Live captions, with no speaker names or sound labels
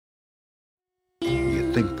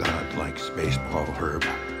think God likes baseball, Herb.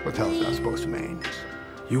 What the hell is that supposed to mean?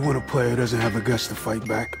 You want a player who doesn't have the guts to fight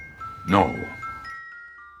back? No.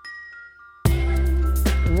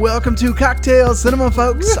 Welcome to Cocktail Cinema,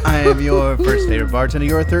 folks. I am your first favorite bartender,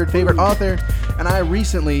 your third favorite author, and I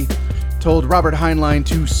recently told Robert Heinlein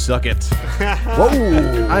to suck it.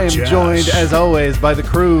 Whoa! I am joined, as always, by the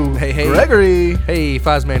crew. Hey. Gregory. Hey,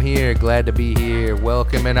 Fozman here. Glad to be here.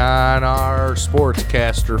 Welcoming on our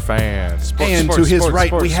sportscaster fans. And to his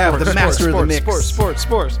right, we have the master of the mix. Sports.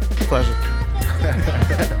 Pleasure.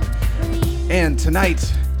 And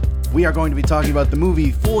tonight, we are going to be talking about the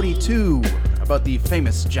movie 42, about the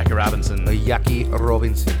famous Jackie Robinson. Jackie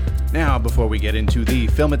Robinson. Now, before we get into the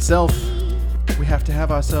film itself, we have to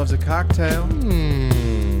have ourselves a cocktail.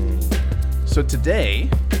 So today,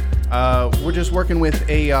 we're just working with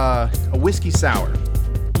a whiskey sour.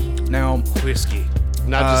 Now, Whiskey.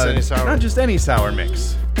 Not just any sour. Not just any sour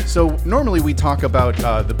mix. So normally we talk about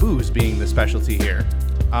the booze being the specialty here.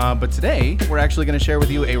 But today, we're actually going to share with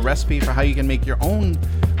you a recipe for how you can make your own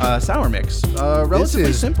sour mix. Relatively This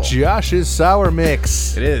is simple. Josh's sour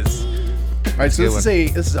mix. It is. All right, so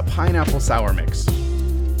this is a pineapple sour mix.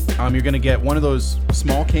 You're going to get one of those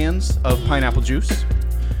small cans of pineapple juice.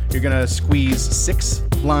 You're going to squeeze 6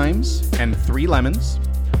 limes and 3 lemons.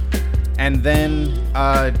 And then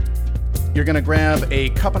you're going to grab a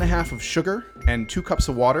cup and a half of sugar and 2 cups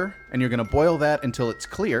of water. And you're going to boil that until it's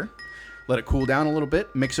clear. Let it cool down a little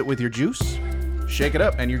bit. Mix it with your juice. Shake it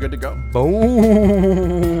up, and you're good to go.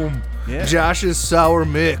 Boom. Yeah. Josh's sour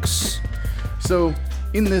mix. So,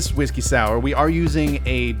 in this whiskey sour, we are using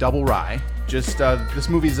a double rye. Just, this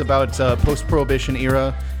movie's about post-Prohibition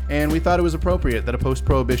era, and we thought it was appropriate that a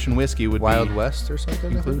post-Prohibition whiskey would Wild be West or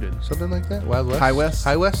something? included. Something like that? Wild West? High West.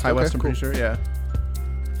 High West? High Okay, West, I'm cool. pretty sure, yeah.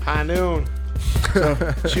 High noon.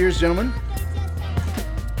 So, cheers, gentlemen.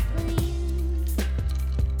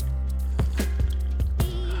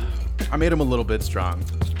 I made them a little bit strong.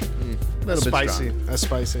 A little bit Spicy. strong. That's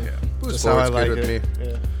spicy. Yeah. Booze That's how I forward's like good it. with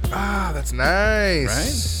Yeah. Ah, that's nice.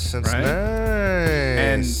 Right? That's Right? nice.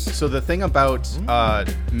 And so the thing about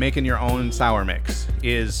making your own sour mix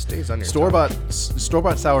is Stays on your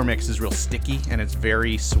store-bought sour mix is real sticky and it's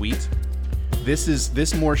very sweet.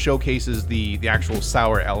 This more showcases the actual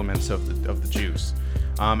sour elements of the juice,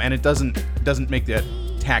 and it doesn't make that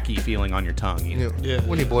tacky feeling on your tongue either. Yeah.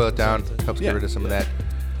 When you boil it down, helps Yeah. get rid of some of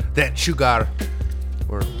that sugar.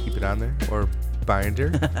 Or keep it on there. Or binder.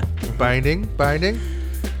 Binding.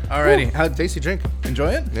 Alrighty, how Tasty drink.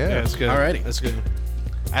 enjoy it? Yeah. It's good. Alrighty. That's good.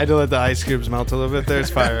 I had to let the ice cubes melt a little bit there. It's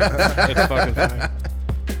fire. It's fucking fire.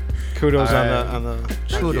 Kudos on the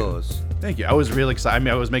Kudos. Thank you. I was really excited. I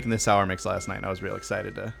mean, I was making this sour mix last night, and I was real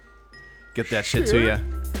excited to get that shit to you.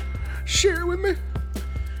 Share it with me.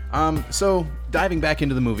 So diving back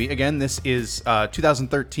into the movie again, this is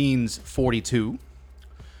 2013's 42.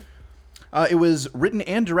 It was written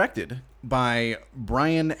and directed by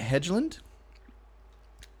Brian Hedgeland.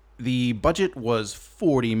 The budget was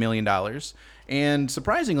 $40 million, and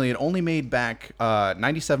surprisingly, it only made back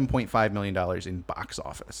 $97.5 million in box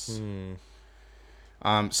office.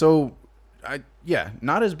 So,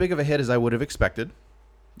 not as big of a hit as I would have expected,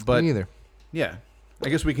 but Me neither. yeah, I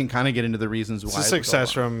guess we can kind of get into the reasons why. It's a it was success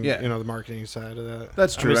all- from yeah. the marketing side of that.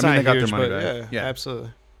 That's true. it's I mean, not they got their huge, money but back. Yeah, Yeah.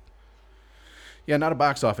 absolutely. Yeah, not a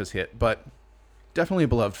box office hit, but definitely a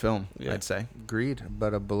beloved film, Yeah. I'd say. Agreed.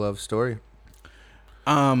 But a beloved story.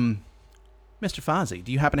 Mr. Fozzie,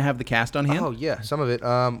 do you happen to have the cast on hand? Oh, yeah. Some of it.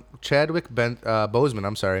 Chadwick Boseman,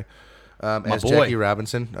 I'm sorry. As boy. Jackie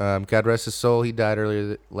Robinson. God rest his soul. He died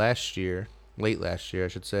last year. Late last year, I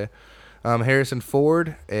should say. Harrison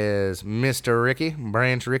Ford as Mr. Ricky,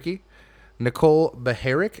 Branch Ricky. Nicole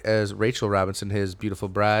Beharick as Rachel Robinson, his beautiful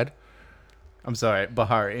bride. I'm sorry,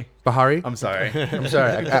 Bahari. Bahari? I'm sorry. I'm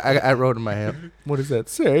sorry. I wrote in my hand. What does that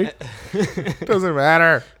say? Doesn't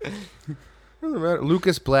matter. Doesn't matter.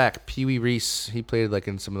 Lucas Black, Pee Wee Reese. He played like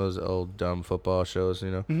in some of those old dumb football shows,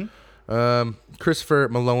 you know. Mm-hmm. Christopher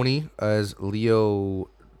Maloney as Leo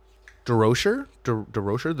DeRocher,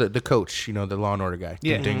 the coach, you know, the Law and Order guy.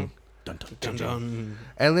 Yeah. Ding. Dun, dun, Dun, dun, dun. dun.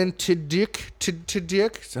 Ellen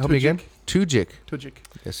Tudyk. Help me again. Tudyk. Tudyk.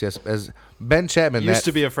 Yes. As Ben Chapman. Used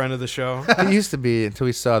to be a friend of the show. He used to be until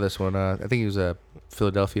we saw this one. I think he was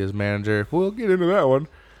Philadelphia's manager. We'll get into that one.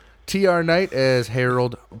 T.R. Knight as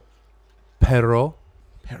Harold Perot.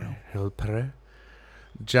 Harold Perot.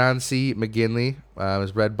 John C. McGinley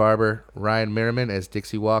as Red Barber. Ryan Merriman as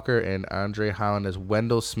Dixie Walker. And Andre Holland as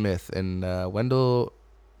Wendell Smith. And Wendell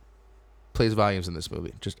plays volumes in this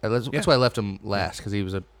movie. That's why I left him last, because he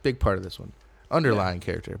was a big part of this one. Underlying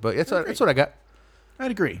character. But that's what I got.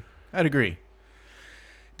 I'd agree.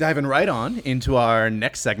 Diving right on into our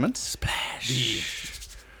next segment. Splash.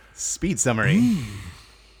 Speed summary.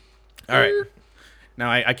 All right. Now,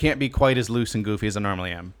 I can't be quite as loose and goofy as I normally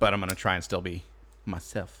am, but I'm going to try and still be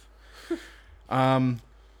myself.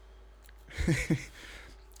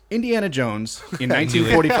 Indiana Jones in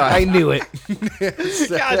 1945. I knew it.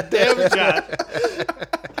 God damn it, John.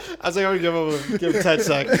 I was like, I'm going to give him 10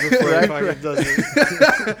 seconds before he fucking does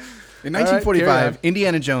it. In 1945,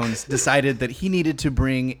 Indiana Jones decided that he needed to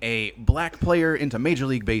bring a black player into Major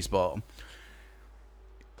League Baseball.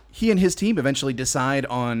 He and his team eventually decide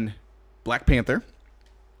on Black Panther,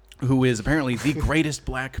 who is apparently the greatest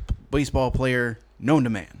black baseball player known to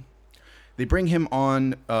man. They bring him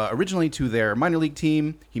on originally to their minor league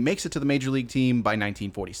team. He makes it to the major league team by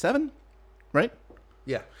 1947, right?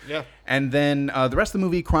 Yeah. Yeah. And then the rest of the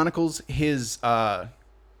movie chronicles his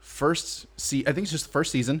first I think it's just the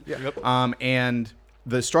first season. Yeah. Yep. And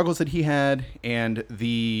the struggles that he had and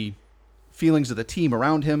the feelings of the team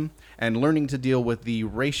around him and learning to deal with the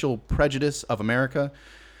racial prejudice of America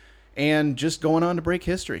and just going on to break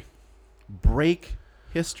history. Break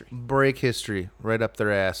history. Break history right up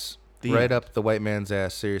their ass. Right up the white man's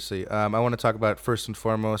ass, seriously. I want to talk about, first and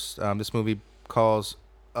foremost, this movie calls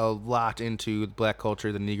a lot into black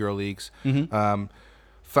culture, the Negro Leagues. Mm-hmm.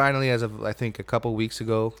 Finally, as of, I think, a couple weeks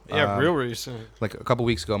ago. Yeah, real recent. Like a couple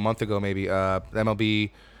weeks ago, a month ago maybe, MLB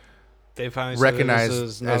They finally recognized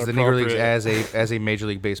as the Negro Leagues as a Major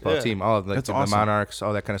League Baseball team. All of That's the awesome. Monarchs,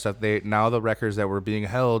 all that kind of stuff. Now the records that were being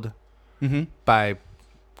held Mm-hmm. by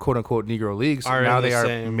quote-unquote Negro Leagues, Are now in the they are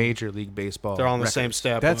same- Major League Baseball. They're on the records. same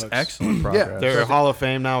stat That's books. excellent. Progress. Their Hall of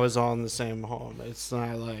Fame now is all in the same hall. It's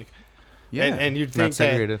not like... Yeah. And you'd Not think that...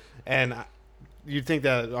 segregated. And you'd think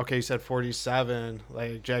that, okay, you said 47,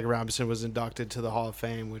 like Jackie Robinson was inducted to the Hall of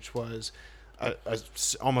Fame, which was a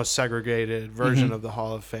almost segregated version Mm-hmm. of the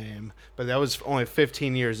Hall of Fame. But that was only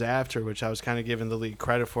 15 years after, which I was kind of giving the league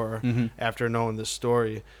credit for Mm-hmm. after knowing the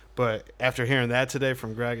story. But after hearing that today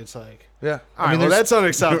from Greg, it's like, Yeah. all right, well, there's- that's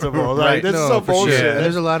unacceptable. Like, Right. this is No, so for sure. bullshit.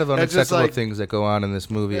 There's a lot of That's just unacceptable like- things that go on in this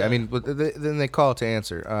movie. Yeah. I mean, but then they call to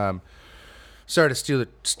answer. Sorry to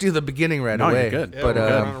steal the beginning right No, you're good. good. Yeah, But we're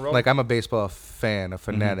good on a roll. like I'm a baseball fan, a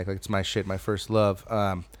fanatic. Like it's my shit, my first love.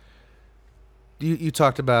 You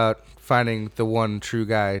talked about finding the one true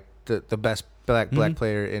guy, the best black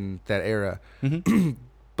player in that era. Mm-hmm.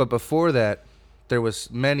 But before that, there was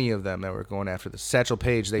many of them that were going after the Satchel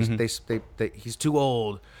Paige. They he's too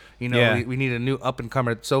old. You know, Yeah. we need a new up and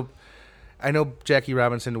comer. So I know Jackie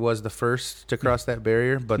Robinson was the first to cross that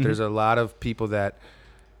barrier, but there's a lot of people that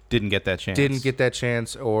Didn't get that chance. didn't get that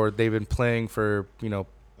chance, or they've been playing for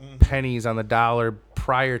pennies on the dollar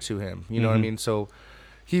prior to him. You know what I mean? So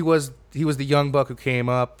he was the young buck who came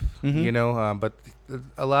up. But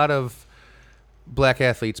a lot of black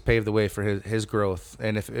athletes paved the way for his growth.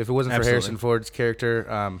 And if it wasn't for Absolutely. Harrison Ford's character,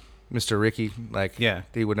 Mr. Ricky,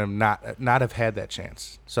 he would have not have had that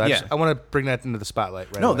chance. So I want to bring that into the spotlight.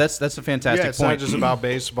 Right No, away. that's a fantastic Yeah, it's point. not just about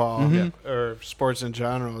baseball or sports in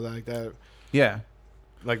general. Like that. Yeah.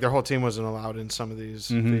 Like their whole team wasn't allowed in some of these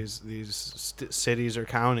cities or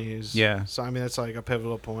counties. Yeah. So I mean, that's like a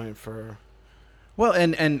pivotal point for. Well,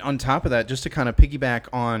 and on top of that, just to kind of piggyback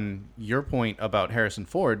on your point about Harrison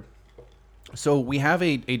Ford, so we have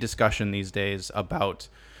a discussion these days about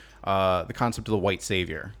the concept of the white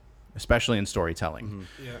savior, especially in storytelling.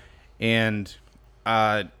 Yeah. And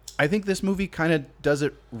I think this movie kind of does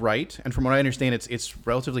it right. And from what I understand, it's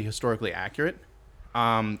relatively historically accurate,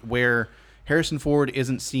 where Harrison Ford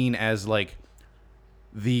isn't seen as like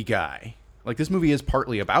the guy. Like this movie is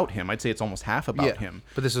partly about him. I'd say it's almost half about him.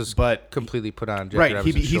 But this is But completely put on Jackie right,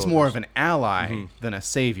 Robinson's he's more of shoulders. an ally than a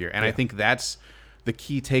savior, and I think that's the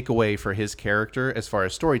key takeaway for his character as far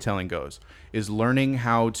as storytelling goes, is learning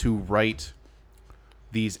how to write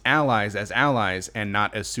these allies as allies and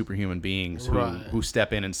not as superhuman beings who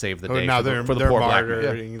step in and save the day now for the poor black man.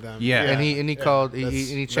 martyring them. Yeah. And he called he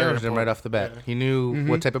That's challenged him very right off the bat. important. He knew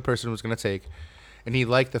what type of person it was going to take, and he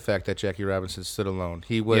liked the fact that Jackie Robinson stood alone.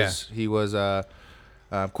 He was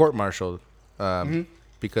court-martialed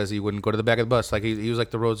because he wouldn't go to the back of the bus. Like he was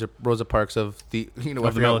like the Rosa Parks of the Of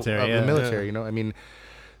the military, yeah. the military. I mean,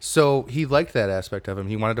 so he liked that aspect of him.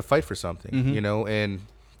 He wanted to fight for something. And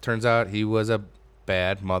turns out he was a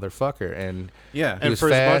bad motherfucker. And Yeah. he And was for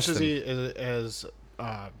as fast much as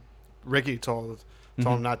and- Ricky told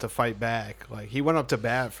told him not to fight back. Like he went up to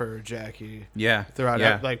bat for Jackie. Yeah.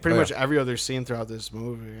 Throughout like pretty Oh, much every other scene throughout this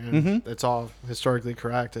movie, and it's all historically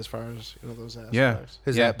correct as far as those aspects. Yeah.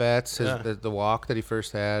 His Yeah. at bats, Yeah. the walk that he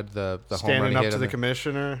first had, the home run Standing he up hit to on the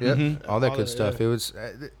commissioner. Yep, all that All good that, stuff. yeah. It was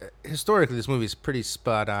historically, this movie's pretty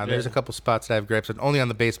spot on. There's a Yeah. couple spots that I have gripes with, only on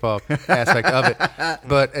the baseball aspect of it.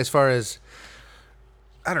 But as far as,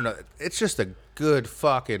 I don't know, it's just a good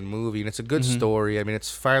fucking movie, and it's a good story. I mean, it's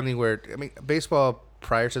finally where, baseball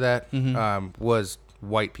prior to that was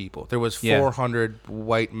white people. There was 400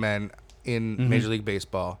 white men in Major League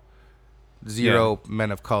Baseball, zero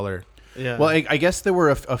men of color. Yeah. Well, I guess there were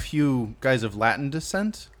a few guys of Latin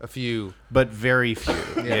descent, A few, but very few.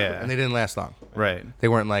 Yeah. and they didn't last long. Right. They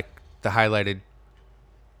weren't like the highlighted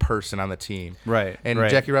person on the team. Right. And right.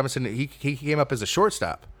 Jackie Robinson, he came up as a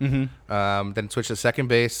shortstop. Then switched to second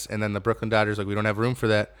base, and then the Brooklyn Dodgers we don't have room for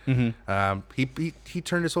that. He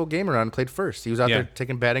turned his whole game around and played first. He was out there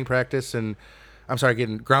taking batting practice and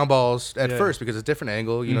getting ground balls at first because it's a different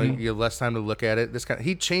angle. You know, you have less time to look at it.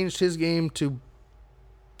 He changed his game to,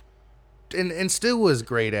 and still was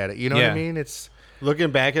great at it. You know what I mean? It's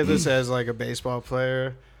looking back at this as like a baseball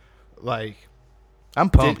player, like. I'm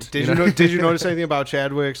pumped. Did you notice anything about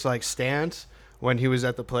Chadwick's like stance when he was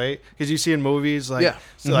at the plate? Because you see in movies like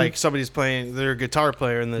like somebody's playing, they're a guitar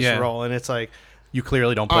player in this role, and it's like, You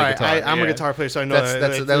clearly don't all play right, guitar. I'm a guitar player, so I know that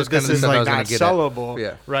was kind this of the is stuff I like was gonna not get at. sellable,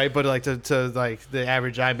 Yeah. right? But like to like the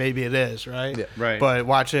average eye, maybe it is, right? Yeah. Right. But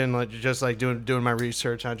watching like just like doing my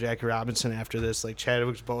research on Jackie Robinson after this, like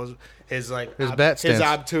Chadwick's balls, his bat his stance.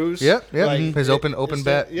 obtuse, Yep, yep. like, His open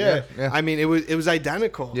bat. yeah. Yeah. I mean, it was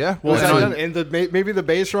identical. Yeah. Well, Well, and maybe the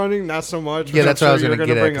base running not so much. Yeah, which that's I'm what I was sure going to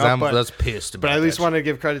you're get at bring because up, I was pissed about but I at least that want to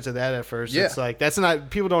give credit to that at first. Yeah. It's like that's not,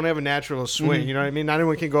 people don't have a natural swing. You know what I mean? Not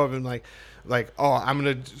everyone can go up and like, oh, I'm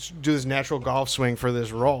gonna do this natural golf swing for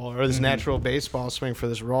this role or this natural baseball swing for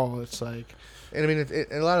this role. It's like, And I mean,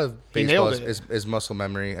 a lot of He baseball nailed it. is muscle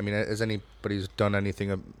memory. I mean, as anybody who's done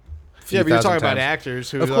anything a few yeah, but you're talking thousand about times. actors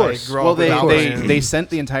who Of course. like grow Well, up without playing. they sent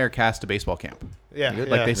the entire cast to baseball camp. yeah,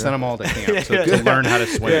 Like they sent them all to camp to learn how to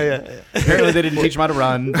swim. yeah. Apparently they didn't teach them how to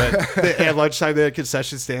run, but At lunchtime they had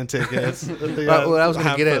concession stand tickets. Well, I was going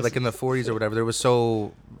to get at, like in the 40s or whatever, there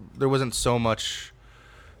wasn't so much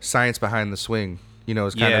science behind the swing. You know,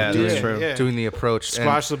 it's kind Yeah, of that's doing, true. doing the approach.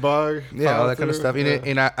 squash the bug. And, yeah, all follow that kind of through. stuff. Yeah.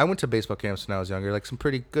 And I went to baseball camps when I was younger, like some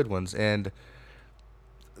pretty good ones. And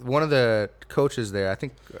one of the coaches there, I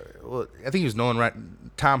think he was Nolan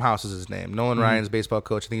Ryan. Tom House is his name. Nolan Ryan's baseball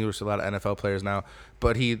coach. I think he works with a lot of NFL players now.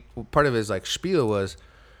 But part of his like spiel was,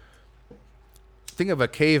 think of a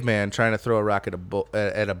caveman trying to throw a rock at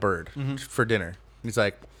a bird for dinner. He's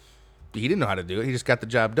like, he didn't know how to do it. He just got the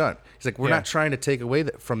job done. He's like, we're not trying to take away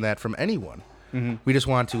from anyone. We just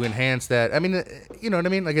want to enhance that. I mean, you know what I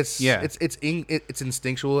mean? Like it's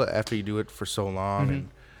instinctual after you do it for so long, and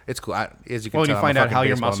it's cool. As you can well, tell, you I'm find a out fucking how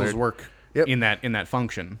your baseball muscles nerd. work Yep. in that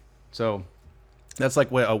function. So that's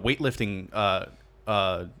like what a weightlifting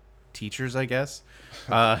teachers, I guess.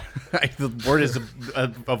 The word is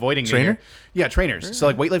avoiding me Trainer? here. Yeah, trainers. So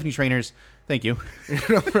like weightlifting trainers. Thank you.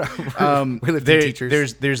 Weightlifting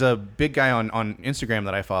teachers. There's a big guy on Instagram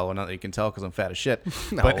that I follow. Not that you can tell because I'm fat as shit.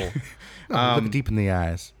 No. But Look deep in the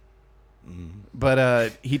eyes.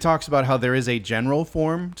 But he talks about how there is a general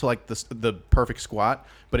form to like the perfect squat,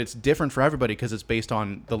 but it's different for everybody because it's based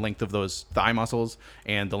on the length of those thigh muscles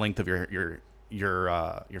and the length of your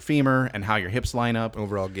femur and how your hips line up.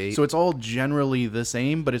 Overall gait. So it's all generally the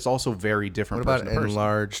same, but it's also very different. What about person to person.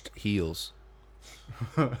 enlarged heels?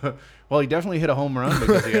 Well, he definitely hit a home run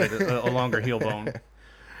because he had a longer heel bone.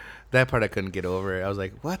 That part I couldn't get over. I was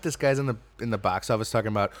like, "What? This guy's in the box office talking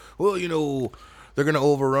about? Well, you know, they're gonna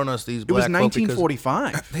overrun us. These It was black folk, because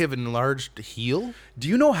 1945. they have an enlarged heel." Do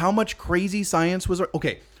you know how much crazy science was?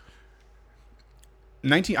 Okay.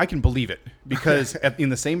 I can believe it because in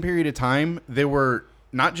the same period of time, there were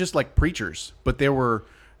not just like preachers, but there were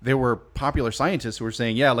popular scientists who were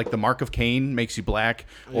saying, yeah, like the mark of Cain makes you black,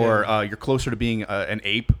 or you're closer to being an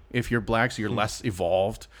ape if you're black, so you're less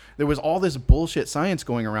evolved. There was all this bullshit science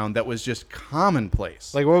going around that was just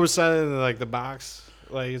commonplace. Like what was said in like the box?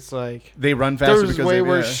 Like it's like They run faster there's because way they,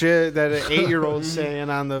 worse shit that an 8-year-old's saying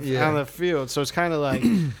on the field. So it's kind of like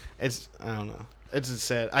I don't know. It's just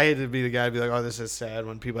sad. I hate to be the guy to be like, oh, this is sad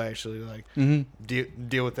when people actually like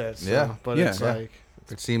deal with that stuff. Yeah. But Yeah. it's Yeah. like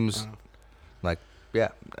It seems like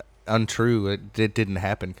untrue. It didn't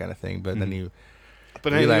happen, kind of thing. But then you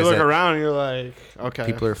but then you realize look that around and you're like, okay,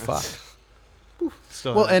 people are fucked.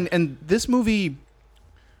 Still well, not. and this movie,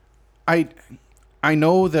 I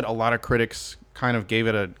know that a lot of critics kind of gave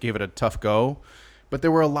it a tough go, but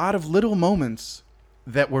there were a lot of little moments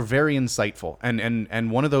that were very insightful,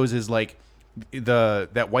 and one of those is like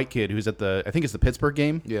that white kid who's at I think it's the Pittsburgh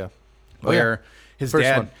game. Yeah. Where his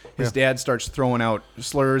First dad starts throwing out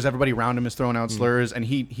slurs. Everybody around him is throwing out slurs, and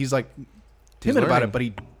he's like timid about it, but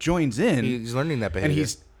he joins in. He's learning that behavior, and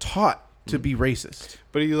he's taught to be racist.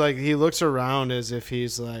 But he looks around as if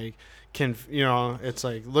he's like, it's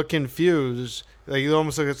like look confused. Like he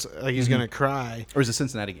almost looks like he's gonna cry. Or is it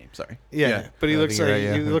Cincinnati game? Sorry. Yeah. But he looks like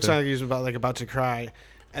right, he looks like he's about to cry,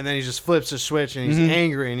 and then he just flips the switch and he's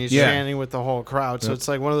angry and he's chanting with the whole crowd. So it's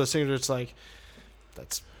like one of those things where it's like,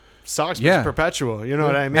 that's sucks. But it's perpetual. You know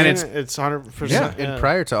what I mean? And it's 100%. Yeah. And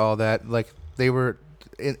prior to all that, like they were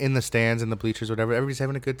in the stands, in the bleachers, whatever. Everybody's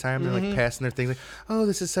having a good time. They're like passing their things. Like, oh,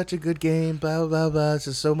 this is such a good game. Blah blah blah. This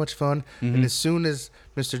is so much fun. And as soon as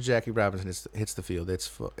Mr. Jackie Robinson hits the field,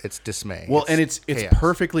 it's dismay. Well, it's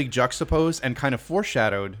perfectly juxtaposed and kind of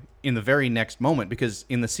foreshadowed in the very next moment, because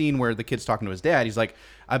in the scene where the kid's talking to his dad, he's like,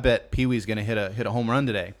 "I bet Pee Wee's gonna hit a home run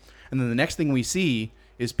today." And then the next thing we see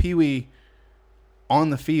is Pee Wee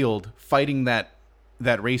on the field fighting that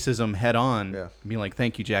racism head on, being like,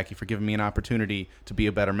 "Thank you, Jackie, for giving me an opportunity to be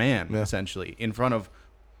a better man." Essentially, in front of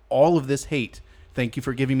all of this hate, thank you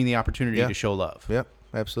for giving me the opportunity to show love. Yep,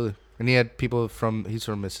 absolutely. And he had people he's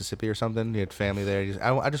from Mississippi or something. He had family there.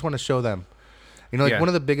 I just want to show them. One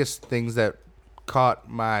of the biggest things that took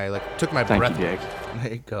my breath. There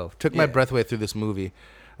you go. Took my breath away through this movie,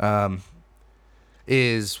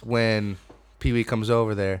 is when Pee Wee comes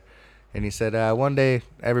over there. And he said, one day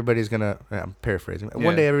everybody's going to, I'm paraphrasing,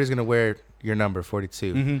 one day everybody's going to wear your number,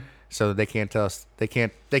 42. So they can't tell us, they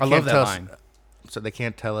can't tell us. So they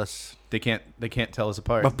can't tell us. They can't tell us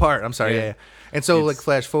apart. I'm sorry, yeah. And so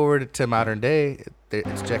flash forward to modern day,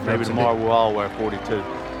 it's Jack Maybe tomorrow we'll all wear 42.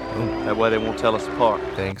 That way they won't tell us apart.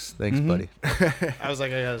 Thanks, buddy. I was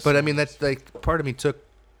like, but I mean, that's like, part of me took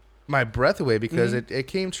my breath away because it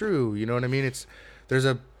came true. You know what I mean?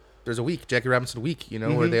 There's a week, Jackie Robinson week,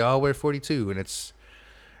 where they all wear 42, and it's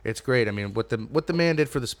great. I mean, what the man did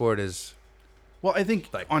for the sport is, well, I think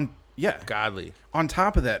godly. On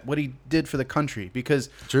top of that, what he did for the country, because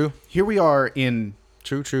true. Here we are in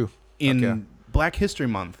Black History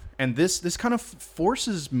Month, and this kind of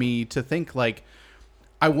forces me to think like,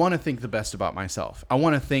 I want to think the best about myself. I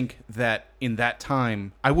want to think that in that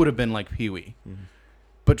time I would have been like Pee Wee,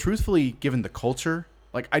 but truthfully, given the culture,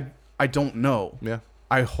 like I don't know. Yeah.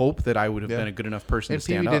 I hope that I would have been a good enough person to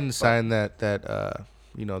stand up. And Pee Wee didn't sign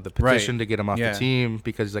the petition to get him off the team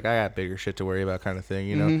because he's like, I got bigger shit to worry about, kind of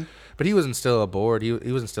thing, But he wasn't still aboard. He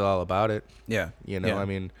wasn't still all about it. Yeah. I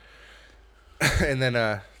mean, and then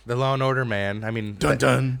the Law and Order man. I mean, dun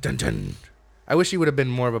dun dun dun. I wish he would have been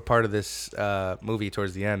more of a part of this movie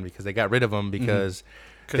towards the end, because they got rid of him because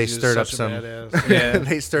they stirred up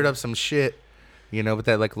they stirred up some shit, with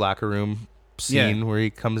that like locker room scene where he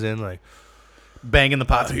comes in like, banging the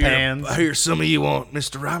pots and pans. I hear some of you want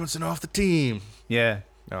Mr. Robinson off the team. Yeah.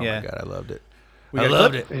 Oh, my God. I loved it. I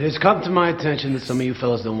loved it. It has come to my attention that some of you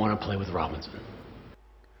fellas don't want to play with Robinson.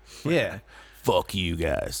 Yeah. Fuck you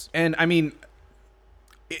guys. And, I mean,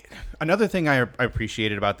 another thing I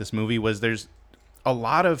appreciated about this movie was there's a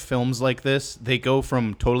lot of films like this. They go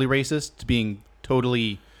from totally racist to being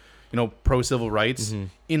totally, pro-civil rights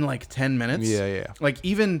in like 10 minutes. Yeah. Like,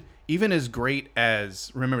 even as great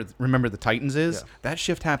as Remember the Titans is, that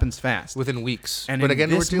shift happens fast within weeks. And in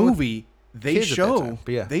this movie, they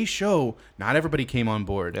show not everybody came on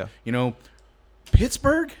board. Yeah.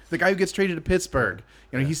 Pittsburgh, the guy who gets traded to Pittsburgh,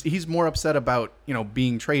 he's more upset about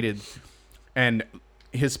being traded and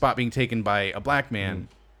his spot being taken by a black man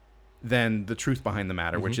than the truth behind the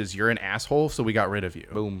matter, which is, you're an asshole, so we got rid of you.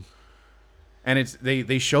 Boom. And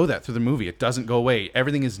they show that through the movie. It doesn't go away.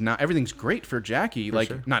 Everything's great for Jackie.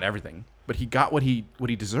 Not everything, but he got what he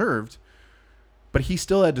deserved. But he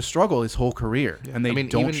still had to struggle his whole career, and they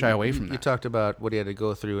don't shy away from that. You talked about what he had to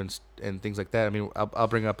go through and things like that. I mean, I'll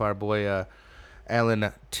bring up our boy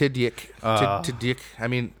Alan Tiddick. Tiddick. I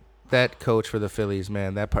mean, that coach for the Phillies,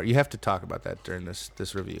 man. That part, you have to talk about that during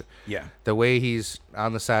this review. Yeah, the way he's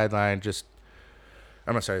on the sideline,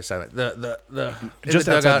 I'm not sorry, silent. The just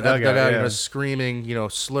the dugout, screaming,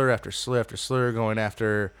 slur after slur after slur, going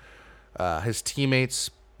after his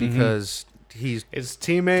teammates because he's his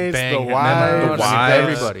teammates, the wives,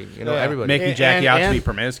 everybody, everybody making Jackie out to be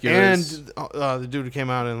promiscuous. And the dude who came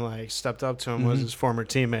out and stepped up to him was his former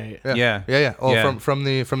teammate. Yeah. Oh, from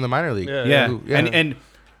the minor league. Yeah. And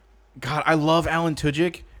God, I love Alan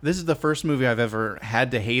Tudyk. This is the first movie I've ever had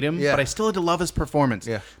to hate him, but I still had to love his performance.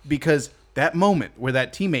 Yeah. Because that moment where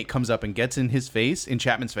that teammate comes up and gets in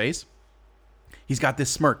Chapman's face, he's got this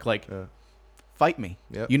smirk like, fight me.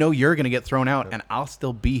 Yep. You know you're going to get thrown out, and I'll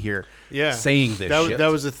still be here saying this shit.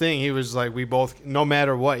 That was the thing. He was like, we both, no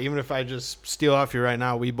matter what, even if I just steal off you right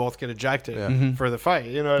now, we both get ejected for the fight.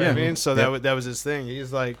 You know what I mean? So that was his thing.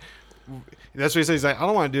 He's like, that's what he says. He's like, I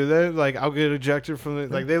don't want to do that. Like, I'll get ejected from the,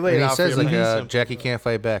 like, they lay it And out he says, for you. like, Jackie can't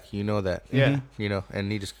fight back. You know that. Yeah. You know,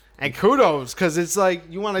 and he just... And kudos, because it's like,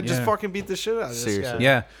 you want to just fucking beat the shit out of this Seriously. guy.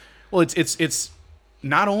 Yeah. Well, it's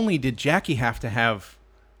not only did Jackie have to have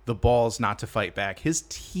the balls not to fight back, his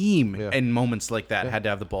team in moments like that had to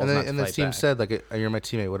have the balls not to fight back. And the team said, like, you're my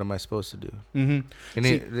teammate. What am I supposed to do? Mm-hmm. And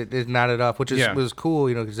it nodded off, which was cool,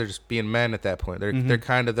 you know, because they're just being men at that point. They're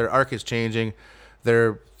kind of, their arc is changing.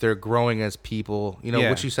 They're growing as people, you know,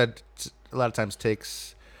 which you said a lot of times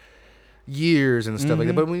takes years and stuff like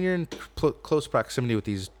that. But when you're in close proximity with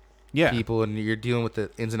these people and you're dealing with the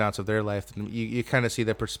ins and outs of their life, you kind of see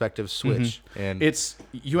their perspective switch. And it's,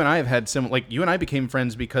 you and I have had similar, like, you and I became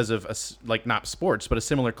friends because of like not sports, but a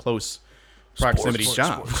similar close proximity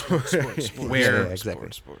job. Where exactly.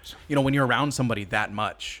 You know, when you're around somebody that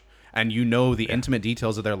much and you know the intimate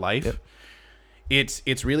details of their life,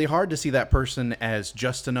 it's really hard to see that person as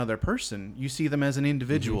just another person. You see them as an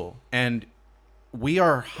individual, and we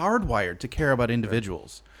are hardwired to care about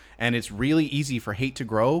individuals. And it's really easy for hate to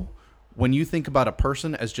grow when you think about a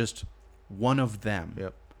person as just one of them.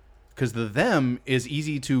 Yep. Because the them is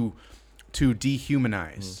easy to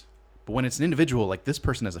dehumanize. But when it's an individual, like, this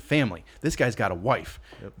person has a family. This guy's got a wife.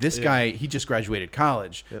 This guy, he just graduated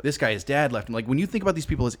college. This guy, his dad left him. Like, when you think about these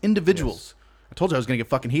people as individuals, I told you I was going to get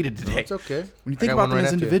fucking heated today. No, it's okay. When you think about them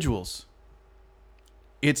as individuals,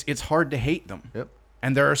 it's hard to hate them. Yep.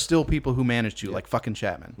 And there are still people who manage to, like fucking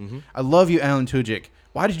Chapman. I love you, Alan Tudyk.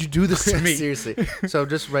 Why did you do this to me? Seriously. So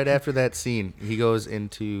just right after that scene, he goes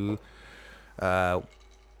into,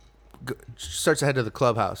 starts to head to the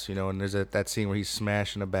clubhouse, you know, and there's that scene where he's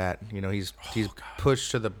smashing a bat. You know, he's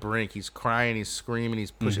pushed to the brink. He's crying. He's screaming.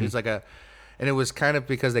 He's pushing. It's like and it was kind of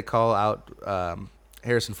because they call out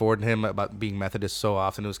Harrison Ford and him about being Methodist so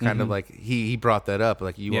often. It was kind of like he brought that up,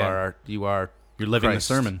 like you're living Christ.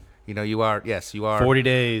 the sermon. You know, you are 40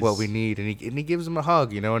 days. What we need, and he gives him a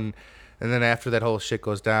hug, you know, and then after that whole shit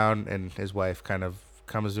goes down, and his wife kind of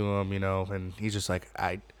comes to him, you know, and he's just like,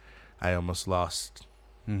 I almost lost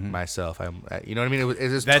myself. You know what I mean? It was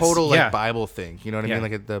this total like Bible thing. You know what I mean?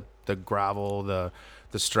 Like the grovel, the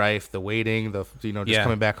strife, the waiting, just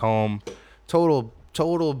coming back home.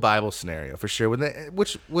 Total Bible scenario for sure.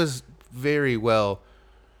 Which was very well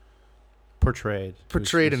portrayed,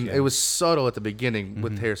 and it was subtle at the beginning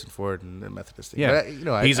with Harrison Ford and the Methodist thing. Yeah,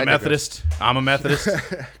 but he's a Methodist. I'm a Methodist.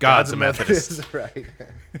 God's a Methodist. Right.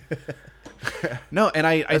 No, and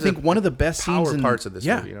I think one of the best scenes in parts of this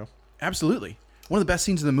movie, you know, absolutely one of the best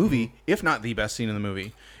scenes in the movie, if not the best scene in the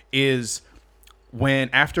movie, is when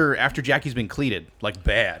after Jackie's been cleated like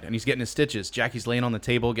bad and he's getting his stitches. Jackie's laying on the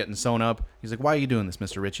table getting sewn up. He's like, "Why are you doing this,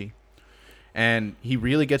 Mr. Ritchie?" And he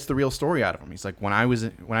really gets the real story out of him. He's like, when I was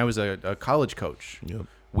a college coach,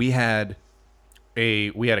 we had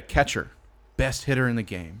a catcher, best hitter in the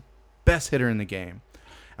game,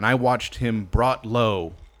 and I watched him brought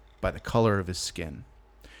low by the color of his skin,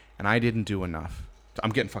 and I didn't do enough.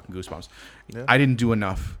 I'm getting fucking goosebumps. Yeah. I didn't do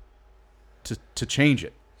enough to change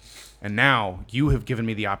it, and now you have given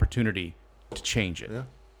me the opportunity to change it. Yeah.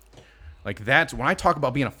 Like, that's when I talk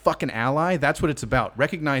about being a fucking ally, that's what it's about.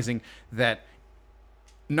 Recognizing that,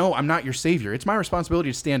 no, I'm not your savior. It's my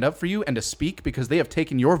responsibility to stand up for you and to speak because they have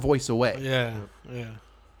taken your voice away. Yeah.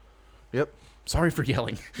 Yep. Sorry for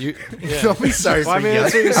yelling. Don't be sorry for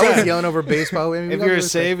yelling. I was yelling over baseball. If you're a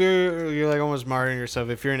savior, you're like almost martyring yourself.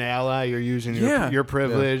 If you're an ally, you're using your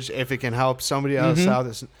privilege. If it can help somebody else out,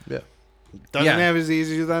 doesn't have as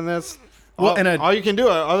easy, then that's all you can do.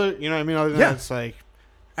 Other than that, it's like.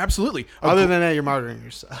 Absolutely. Other than that, you're martyring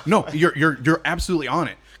yourself. No, you're absolutely on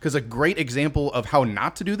it. Because a great example of how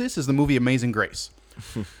not to do this is the movie Amazing Grace,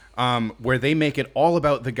 where they make it all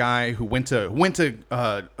about the guy who went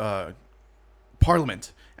to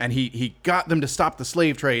Parliament and he got them to stop the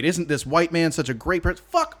slave trade. Isn't this white man such a great person?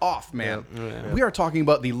 Fuck off, man. Yeah. We are talking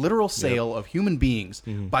about the literal sale of human beings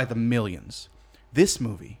by the millions. This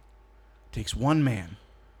movie takes one man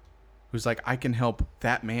who's like, I can help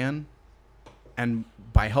that man. And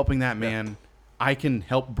by helping that man, I can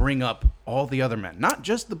help bring up all the other men. Not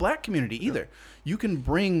just the black community either. You can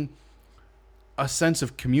bring a sense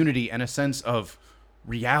of community and a sense of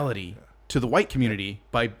reality to the white community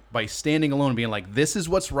by standing alone and being like, this is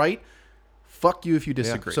what's right. Fuck you if you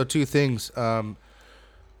disagree. So two things.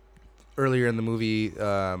 earlier in the movie,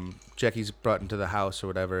 Jackie's brought into the house or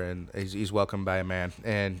whatever, and he's welcomed by a man,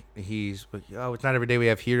 and he's like, "Oh, it's not every day we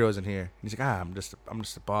have heroes in here." And he's like, "I'm just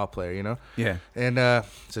a ball player, you know." Yeah. And I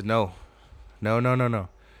said, "No.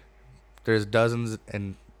 There's dozens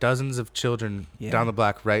and dozens of children down the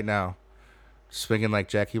block right now, swinging like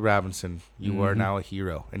Jackie Robinson. You are now a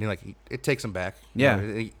hero." And it takes him back.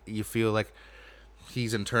 Yeah. You feel like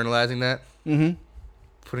he's internalizing that,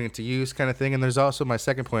 putting it to use, kind of thing. And there's also my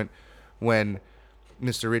second point when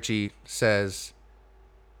Mr. Ritchie says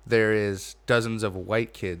there is dozens of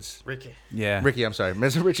white kids. Ricky, I'm sorry.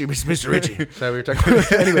 Mr. Ritchie. Sorry, we were talking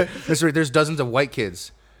about anyway, there's dozens of white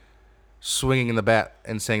kids swinging in the bat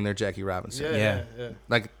and saying they're Jackie Robinson. Yeah.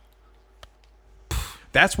 Like,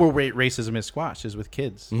 that's where racism is squashed, is with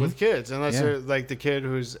kids. With kids, unless they're like the kid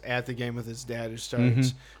who's at the game with his dad who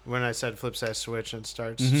starts, when I said flips that switch and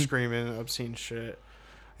starts screaming obscene shit.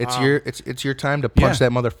 It's your time to punch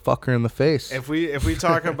that motherfucker in the face. If we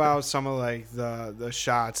talk about some of like the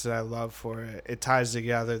shots that I love for it, it ties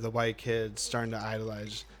together the white kids starting to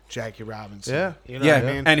idolize Jackie Robinson. Yeah. You know what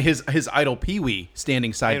I mean? And his idol Pee-wee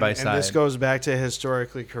standing side by side. And this goes back to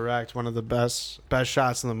historically correct. One of the best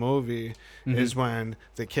shots in the movie is when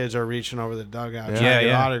the kids are reaching over the dugout trying to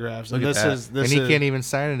get autographs. And he can't even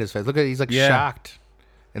sign in his face. Look at he's like shocked.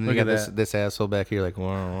 And then you got this asshole back here like, well,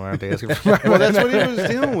 why aren't they asking for well, that's what he was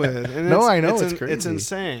dealing with. And I know it's crazy. It's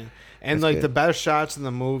insane. And that's like good. the best shots in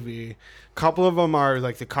the movie, a couple of them are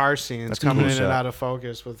like the car scenes coming in and out of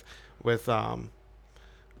focus with the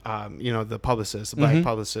publicist, the black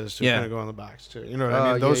publicist who's going to go in the box too. You know what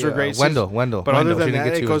I mean? Those are great scenes. Wendell. But other than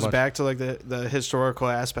that, it goes back to like the historical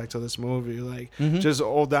aspect of this movie, like just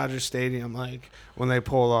old Dodger Stadium, like when they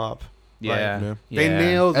pull up. They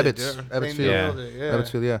nailed it. Ebbsfield.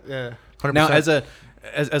 Ebbsfield, yeah. 100%. Now,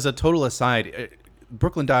 as a total aside,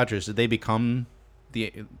 Brooklyn Dodgers, did they become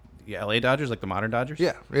the LA Dodgers, like the modern Dodgers?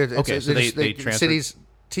 Yeah. Okay, so they transfer.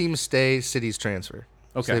 Teams stay, cities transfer.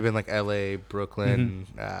 Okay. So they've been like LA, Brooklyn.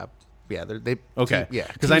 Okay.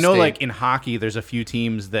 Because I know, like in hockey, there's a few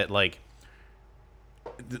teams that like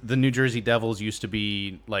the New Jersey Devils used to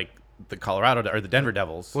be like the Colorado or the Denver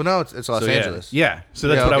Devils. Well, no, it's Los Angeles. Yeah. So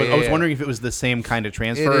that's what I was wondering if it was the same kind of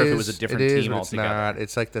transfer, or if it was a different team altogether. It's not.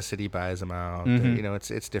 It's like the city buys them out.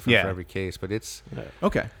 It's different for every case, but it's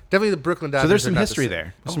okay. Definitely the Brooklyn Dodgers. So there's some history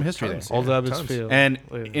there. Some history there. Old Ebbsfield. And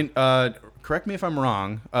correct me if I'm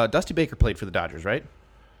wrong. Dusty Baker played for the Dodgers, right?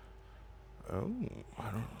 Oh,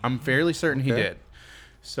 I'm fairly certain he did.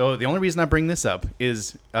 So the only reason I bring this up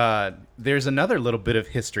is there's another little bit of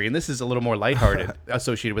history, and this is a little more lighthearted,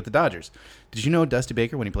 associated with the Dodgers. Did you know Dusty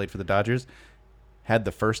Baker, when he played for the Dodgers, had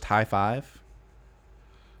the first high five?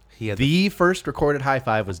 He had the first recorded high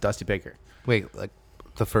five was Dusty Baker. Wait, like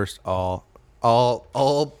the first all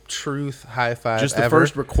truth high five. Just the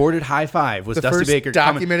first recorded high five was Dusty Baker.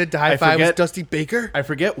 Documented high five was Dusty Baker. I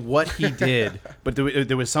forget what he did, but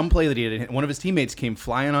there was some play that he did. One of his teammates came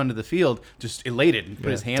flying onto the field, just elated, and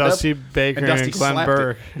put his hand Dusty up. Baker and Glenn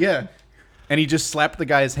Burke. Yeah, and he just slapped the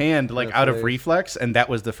guy's hand like out of reflex, and that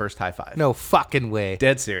was the first high five. No fucking way.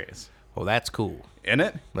 Dead serious. Well, that's cool, isn't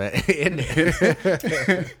it?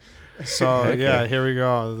 So here we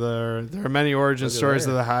go. There are many origin stories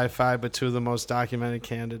of the high five, but two of the most documented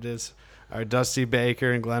candidates are Dusty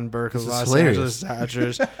Baker and Glenn Burke of the Los Angeles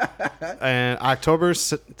Dodgers. And October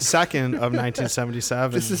 2nd of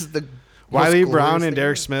 1977. This is the Wiley Brown and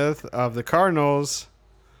Derek Smith of the Cardinals.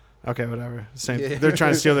 Okay, whatever. Same. Yeah. They're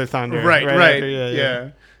trying to steal their thunder. Right. Yeah.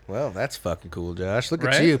 Well, that's fucking cool, Josh. Look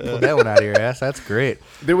at you. Pull that one out of your ass. That's great.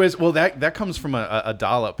 There was that comes from a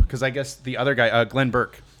dollop, because I guess the other guy, Glenn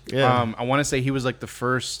Burke. Yeah. I want to say he was like the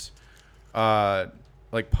first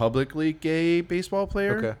like publicly gay baseball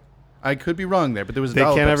player. Okay. I could be wrong there, but there was a They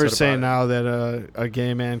dollop can't ever episode say about it. now that a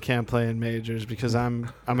gay man can't play in majors, because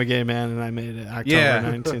I'm a gay man and I made it October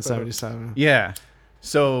 1977. Yeah.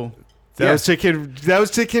 So that was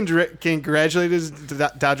to congratulate his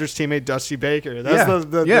Dodgers teammate Dusty Baker. That's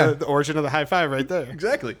the origin of the high five right there.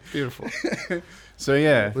 Exactly. Beautiful. So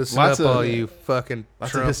listen up, all you fucking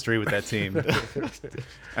lots of history with that team.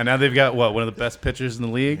 And now they've got one of the best pitchers in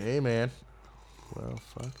the league. Hey man. Well,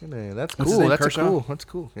 fucking A. That's What's his cool. name, That's Kershaw? cool. That's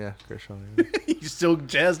cool. Yeah, Kershaw. Yeah. You still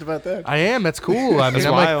jazzed about that? I am. That's cool. I mean, That's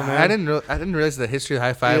I'm wild, like, man. I didn't realize the history of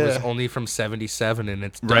high five was only from '77, and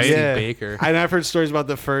it's Dusty Baker. I've heard stories about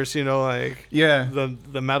the first, the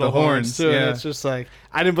metal horns too. Yeah. And it's just like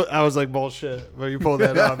I was like bullshit, but you pulled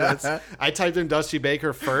that up. I typed in Dusty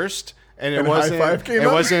Baker first, And it And wasn't. high five came It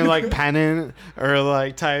up? wasn't like pennant or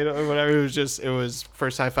like title or whatever. It was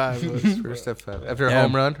first high five. It was, First step five. After a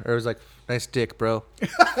home run, or it was like, nice dick, bro.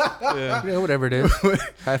 yeah. You know, whatever it is.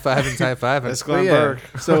 High five and high five. That's Glenn yeah.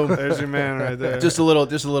 Burke. So There's your man right there. just a little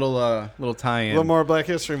tie-in. a little more Black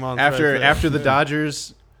History Month. After right there. after the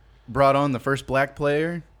Dodgers brought on the first black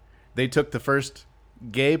player, they took the first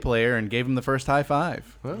gay player and gave him the first high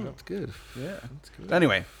five. Well, that's good. Yeah, that's good.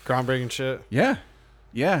 Anyway, groundbreaking shit. yeah.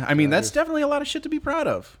 I mean, that's definitely a lot of shit to be proud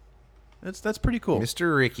of. That's pretty cool.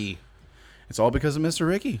 Mr. Ricky It's all because of Mr.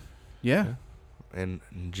 Ricky. Yeah. and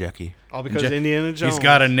Jackie. All because Indiana Jones. He's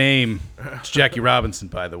got a name. It's Jackie Robinson,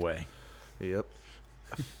 by the way. Yep.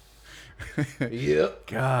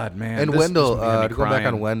 God, man. And this Wendell, movie had me to go back on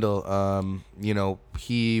crying. Wendell, you know,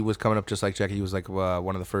 he was coming up just like Jackie. He was like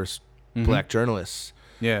one of the first black journalists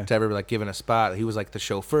Yeah. to ever like given a spot. He was like the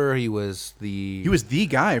chauffeur. He was the the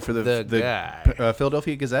guy for the guy.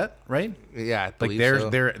 Philadelphia Gazette, right? yeah, I Like believe their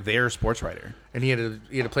so. their sports writer. And he had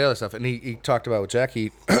to play all that stuff. And he talked about with Jackie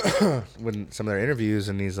when some of their interviews,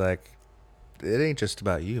 and he's like, it ain't just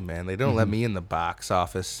about you, man. They don't let me in the box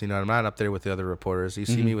office. You know, I'm not up there with the other reporters. You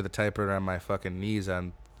see me with a typewriter on my fucking knees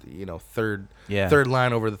on, you know, third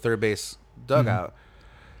line over the third base dugout.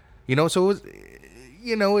 You know, so it was,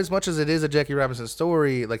 you know, as much as it is a Jackie Robinson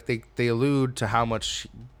story, like they allude to how much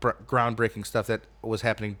groundbreaking stuff that was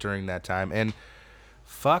happening during that time. And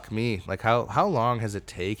fuck me, like how long has it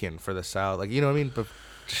taken for the South? Like, you know what I mean? But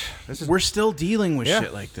We're still dealing with Yeah.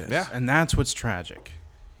 shit like this. Yeah. And that's what's tragic.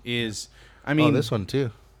 I mean, this one too.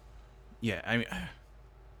 Yeah, I mean,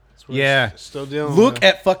 We're yeah. Still dealing Look with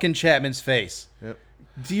at fucking Chapman's face. Yep.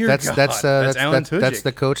 Dear That's God, that's Alan Tudyk. that's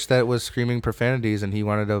the coach that was screaming profanities, and he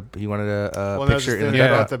wanted a well, that's picture the in thing the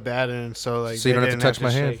about dugout. the batting, so like So you they don't have to didn't touch my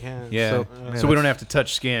hand. shake hands. Yeah. So, So we don't have to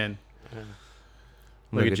touch skin.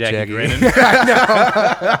 Look at Jackie grinning.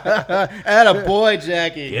 Atta boy,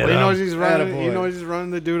 Jackie. Well, he knows he's running. Attaboy. He knows he's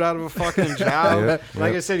running the dude out of a fucking job.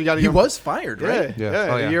 Like I said, you got to. He was fired, Yeah, right? yeah.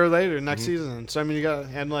 Oh, yeah. A year later, next season. So I mean, you got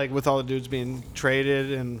and like with all the dudes being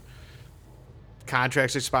traded and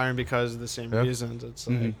contracts expiring because of the same reasons, it's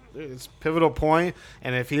like it's a pivotal point.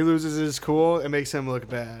 And if he loses his cool, it makes him look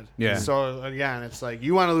bad. Yeah. So again, it's like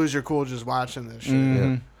you want to lose your cool just watching this shit.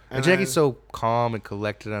 Yeah. And Jackie's then- so calm and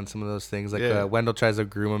collected on some of those things. Like Yeah. Wendell tries to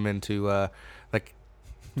groom him into like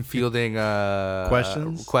fielding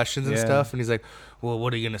questions and Yeah. stuff, and he's like, "Well,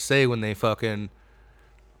 what are you gonna say when they throw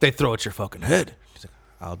at your fucking head?" He's like,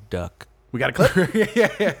 "I'll duck." We got a clip.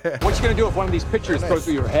 What you gonna do if one of these pictures throws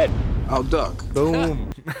through your head? I'll duck. Boom,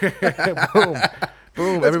 boom,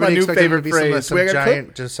 boom. my Everybody new expected him to favorite be phrase. some We got a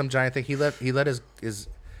giant, just some giant thing. He let his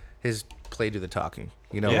play do the talking.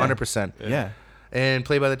 You know, Yeah. 100%. Yeah. And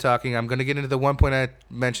play by the talking. I'm going to get into the one point I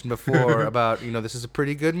mentioned before about, you know, this is a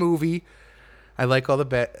pretty good movie. I like all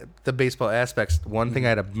the baseball aspects. One thing I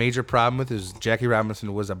had a major problem with is Jackie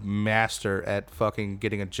Robinson was a master at fucking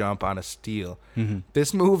getting a jump on a steal.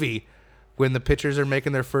 This movie, when the pitchers are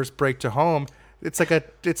making their first break to home, it's like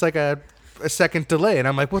a second delay, and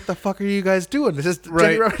I'm like, what the fuck are you guys doing? This is Right,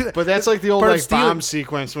 Jackie Robinson. but that's like the old Part of like stealing. bomb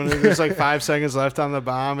sequence when there's like 5 seconds left on the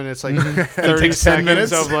bomb, and it's like 30 takes 10 seconds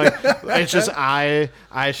minutes. of like it's just eye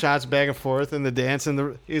shots back and forth and the dance and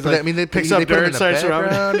the he's But like I mean, they picks put up him dirt in and the starts background.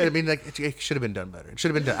 around. I mean, like it should have been done better. It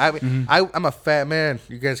should have been done. I'm a fat man.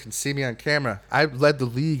 You guys can see me on camera. I led the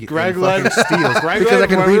league Greg in fucking led steals Greg because led I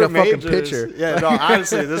can when read we a were fucking majors. pitcher. Yeah, no,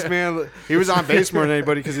 honestly, this man he was on base more than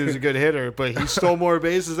anybody because he was a good hitter, but he stole more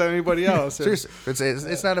bases than anybody else. Seriously,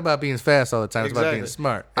 it's not about being fast all the time. It's about being Exactly.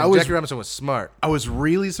 smart. And Jackie Robinson was smart. I was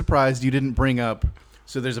really surprised you didn't bring up.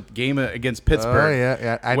 So there's a game against Pittsburgh. Oh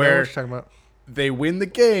yeah. I know what where you're talking about. they win the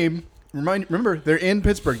game. Remember, they're in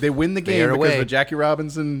Pittsburgh. They win the game are because away. of the Jackie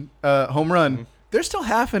Robinson home run. There's still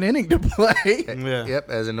half an inning to play. Yeah. Yep.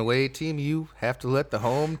 As an away team, you have to let the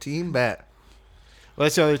home team bat. Well,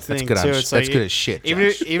 that's the other thing good on- too. It's that's like good as shit, Even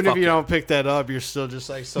Josh. if Fuck you it. don't pick that up, you're still just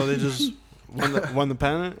like so they just won the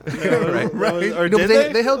pennant, right? Or No, did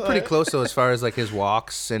but they held pretty close though, as far as like his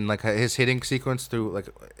walks and like his hitting sequence through like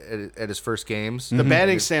at his first games. The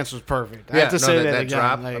batting stance was perfect. I have to say that again.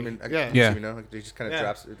 drop. Like, I mean, yeah. you know, like, he just kind of Yeah.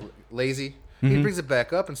 drops lazy. He brings it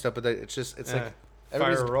back up and stuff, but it's Yeah. like Fire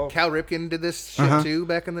everybody's- roll. Cal Ripken did this shit too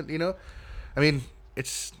back in the, you know. I mean,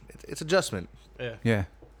 it's adjustment. Yeah,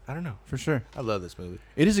 I don't know. for sure. I love this movie.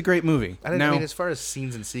 It is a great movie. I mean, as far as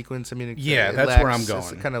scenes and sequence, I mean, Yeah, it that's where I'm It's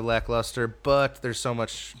going. kind of lackluster, but there's so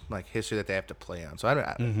much like history that they have to play on. So I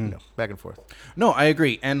don't, you know, back and forth. No, I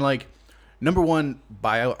agree. And like, number one,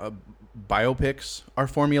 biopics are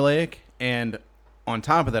formulaic, and on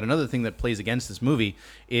top of that, another thing that plays against this movie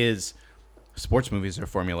is sports movies are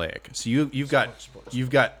formulaic. So you've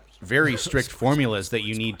got very strict formulas that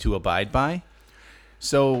you need to abide by.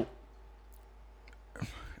 So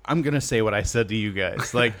I'm going to say what I said to you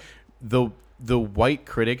guys. Like, the white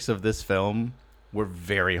critics of this film were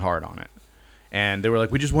very hard on it. And they were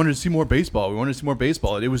like, we just wanted to see more baseball. We wanted to see more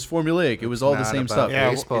baseball. It was formulaic. It was all the same stuff. Yeah,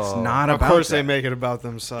 it's not about Of course that. They make it about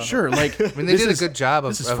themselves. Sure. Like, I mean, they did a good job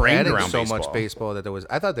of adding so baseball. much baseball that there was.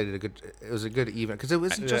 I thought they did a good. It was a good even because it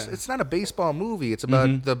was just. It's not a baseball movie. It's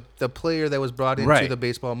about the player that was brought into the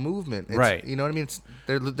baseball movement. It's, you know what I mean? It's,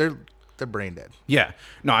 they're brain dead. Yeah.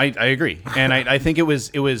 No, I agree, and I think it was.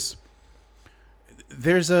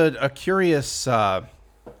 There's a curious.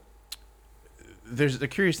 There's a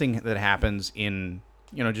curious thing that happens in,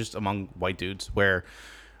 just among white dudes where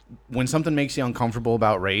when something makes you uncomfortable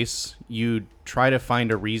about race, you try to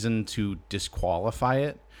find a reason to disqualify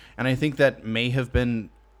it. And I think that may have been,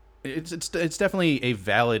 it's definitely a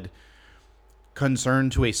valid concern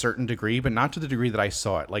to a certain degree, but not to the degree that I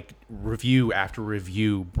saw it. Like, review after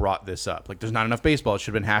review brought this up. Like, there's not enough baseball. It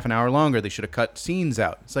should have been half an hour longer. They should have cut scenes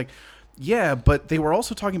out. It's like, yeah, but they were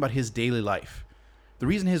also talking about his daily life. The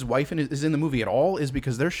reason his wife is in the movie at all is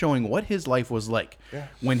because they're showing what his life was like. Yeah.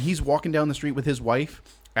 When he's walking down the street with his wife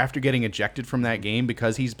after getting ejected from that game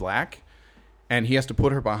because he's black, and he has to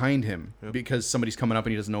put her behind him because somebody's coming up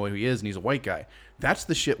and he doesn't know who he is and he's a white guy. That's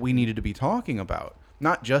the shit we needed to be talking about,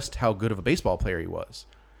 not just how good of a baseball player he was.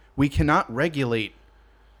 We cannot regulate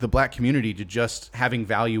the black community to just having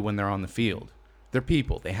value when they're on the field. They're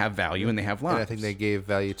people. They have value and they have lives. And I think they gave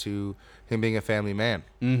value to him being a family man.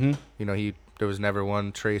 Mm-hmm. There was never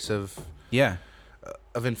one trace of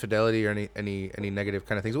infidelity or any negative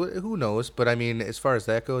kind of things. Who knows? But I mean, as far as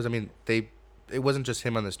that goes, I mean, it wasn't just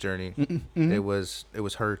him on this journey. Mm-hmm. It was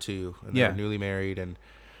her too. And they were newly married, and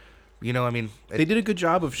I mean, they did a good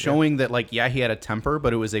job of showing that, like, he had a temper,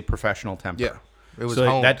 but it was a professional temper. Yeah, it was so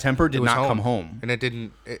home. That temper did not come home, and it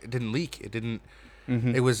didn't leak. It didn't.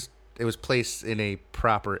 Mm-hmm. It was placed in a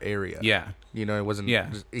proper area. Yeah. It wasn't. Yeah.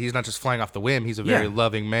 He's not just flying off the whim. He's a very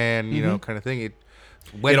loving man, kind of thing. It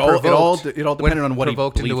all depended on what he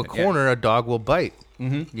provoked into a corner, a dog will bite.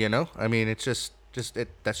 Mm-hmm. I mean, it's just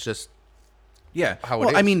that's just how it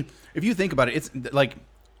is. I mean, if you think about it, it's like,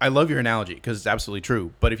 I love your analogy because it's absolutely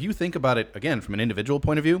true. But if you think about it again from an individual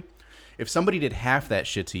point of view, if somebody did half that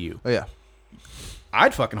shit to you,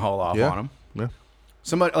 I'd fucking haul off on them. Yeah.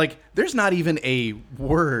 Somebody, like, there's not even a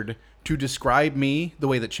word to describe me the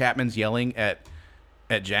way that Chapman's yelling at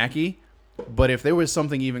Jackie. But if there was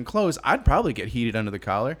something even close, I'd probably get heated under the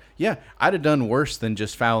collar. Yeah, I'd have done worse than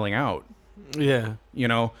just fouling out. Yeah.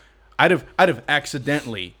 I'd have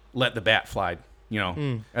accidentally let the bat fly,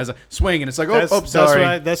 as a swing, and it's like,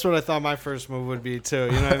 sorry. That's what I thought my first move would be too.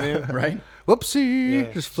 You know what I mean? Right? Whoopsie!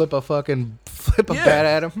 Yeah. Just flip a bat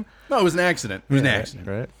at him. No, it was an accident. It was an accident.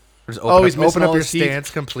 Right? Just open up your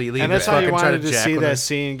stance completely, and that's how you wanted to see that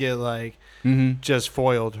scene get just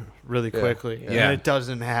foiled really quickly. Yeah, and it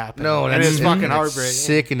doesn't happen. No, and it's fucking heartbreaking.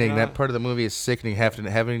 Sickening. That part of the movie is sickening.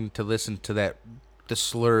 Having to listen to the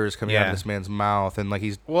slurs coming out of this man's mouth, and like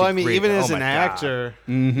he's. Well, I mean, even as an actor,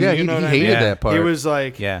 he hated that part. He was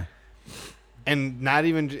like, and not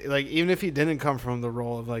even like, even if he didn't come from the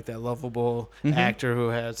role of like that lovable actor who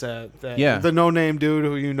has the no-name dude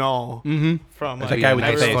who from like, that guy with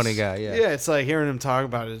the face. Funny guy, it's like hearing him talk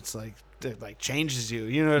about it. It's like it like changes you.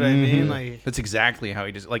 You know what I mean? Like, that's exactly how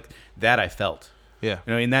he does. Like that, I felt. Yeah.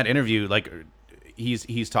 In that interview, like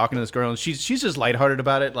he's talking to this girl, and she's just lighthearted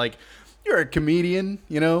about it. Like, you're a comedian,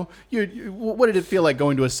 you what did it feel like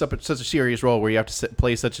going to such a serious role where you have to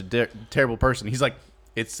play such a terrible person? He's like,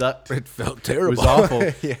 it sucked. It felt terrible. It was awful.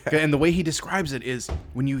 And the way he describes it is,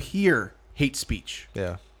 when you hear hate speech,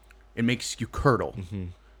 it makes you curdle. Mm-hmm.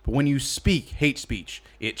 But when you speak hate speech,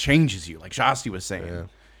 it changes you, like Shasti was saying. Yeah.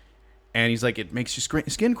 And he's like, it makes your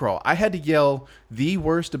skin crawl. I had to yell the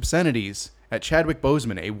worst obscenities at Chadwick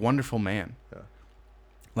Boseman, a wonderful man. Yeah.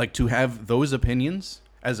 Like, to have those opinions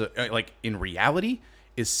as in reality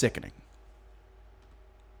is sickening.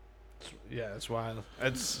 Yeah, it's wild.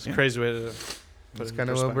 It's a crazy way to. That's kind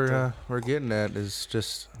of what we're getting at, is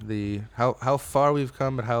just the how far we've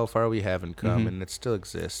come and how far we haven't come, and it still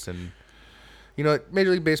exists. And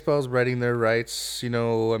Major League Baseball is writing their rights. I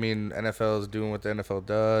mean, NFL is doing what the NFL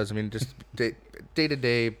does. I mean, just day to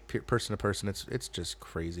day, person to person, it's just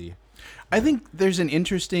crazy. I think there's an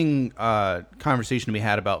interesting conversation to be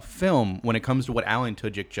had about film when it comes to what Alan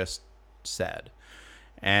Tudyk just said,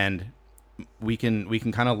 and we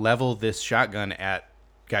can kind of level this shotgun at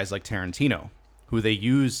guys like Tarantino, who they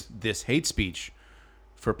use this hate speech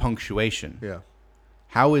for punctuation. Yeah.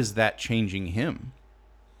 How is that changing him?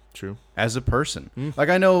 True. As a person. Like,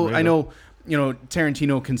 I know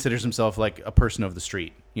Tarantino considers himself like a person of the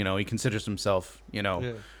street. He considers himself,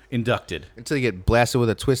 inducted. Until you get blasted with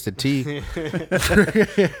a twisted T.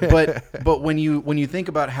 but when you think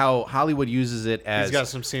about how Hollywood uses it as he's got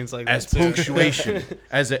some scenes like as that punctuation,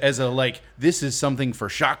 as a like this is something for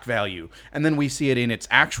shock value, and then we see it in its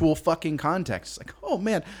actual fucking context. It's like, oh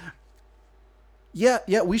man, yeah,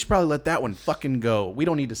 we should probably let that one fucking go. We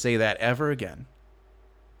don't need to say that ever again.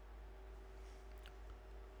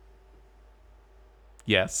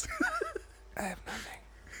 Yes. I have nothing.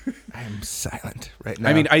 I am silent right now.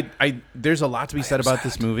 I mean, I there's a lot to be said about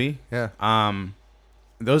this movie. Yeah.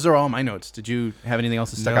 Those are all my notes. Did you have anything else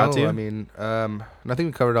to stick out to you? I mean, nothing.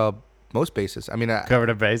 We covered most bases. I mean, covered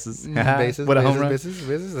a bases. Bases. What a home run.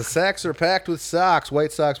 Bases. The sacks are packed with socks.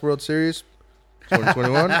 White Sox World Series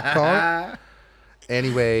 2021. Call it.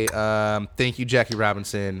 Anyway, thank you, Jackie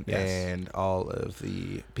Robinson, and all of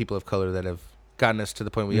the people of color that have gotten us to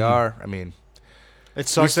the point we are. I mean, it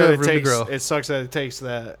sucks that it takes. It sucks that it takes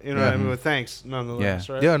that. What I mean? But thanks, nonetheless.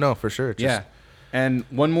 Yeah. Right? Yeah. No, for sure. And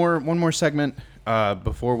one more segment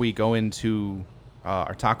before we go into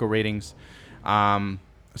our taco ratings.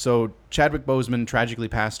 So Chadwick Boseman tragically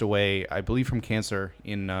passed away, I believe, from cancer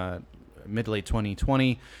in mid to late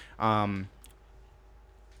 2020.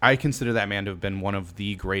 I consider that man to have been one of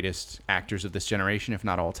the greatest actors of this generation, if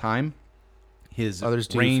not all time. His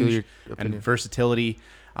range and versatility,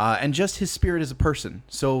 and just his spirit as a person.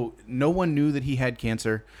 So no one knew that he had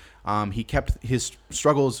cancer. He kept his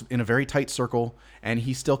struggles in a very tight circle, and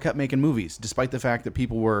he still kept making movies, despite the fact that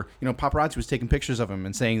people were, paparazzi was taking pictures of him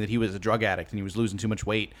and saying that he was a drug addict and he was losing too much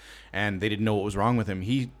weight, and they didn't know what was wrong with him.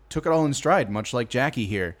 He took it all in stride, much like Jackie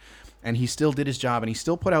here, and he still did his job, and he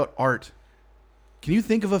still put out art. Can you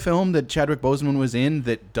think of a film that Chadwick Boseman was in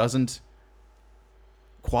that doesn't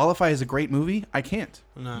qualify as a great movie? I can't.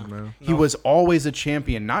 No. He was always a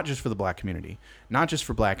champion, not just for the black community, not just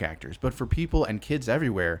for black actors, but for people and kids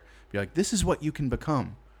everywhere. Be like, this is what you can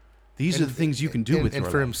become. These are the things you can do with your life.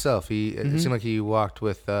 And for himself, it seemed like he walked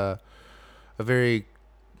with a very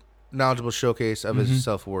knowledgeable showcase of his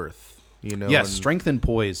self-worth. Yes, strength and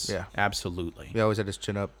poise. Yeah, absolutely. He always had his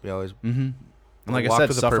chin up. He always. And like I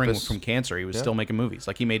said, suffering from cancer, he was still making movies.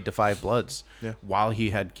 Like he made Defy Bloods while he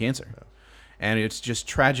had cancer. Yeah. And it's just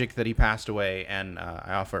tragic that he passed away. And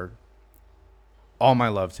I offer all my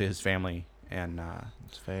love to his family and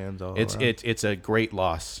his fans. It's a great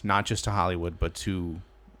loss, not just to Hollywood, but to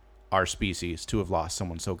our species to have lost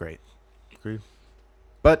someone so great. Agreed.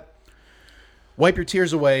 But wipe your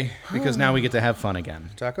tears away because now we get to have fun again.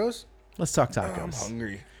 Tacos? Let's talk tacos. I'm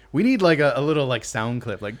hungry. We need like a little like sound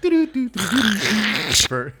clip, like it's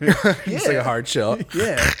like a hard shell.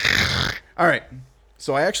 Yeah. All right.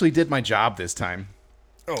 So I actually did my job this time.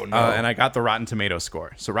 Oh no! And I got the Rotten Tomatoes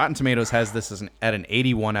score. So Rotten Tomatoes has this at an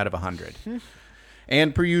 81 out of 100.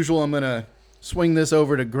 And per usual, I'm gonna swing this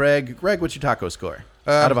over to Greg. Greg, what's your taco score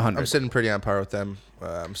out of 100? I'm sitting pretty on par with them.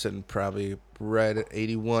 I'm sitting probably right at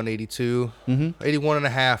 81, 82, 81 and a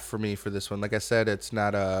half for me for this one. Like I said, it's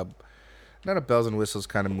not a bells and whistles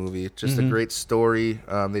kind of movie. It's just a great story.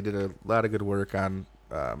 They did a lot of good work on,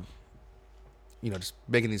 just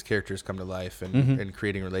making these characters come to life and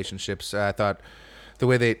creating relationships. I thought the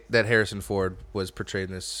way that Harrison Ford was portrayed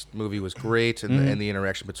in this movie was great, and the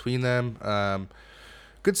interaction between them.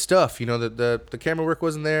 Good stuff. The camera work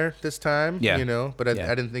wasn't there this time. Yeah. But I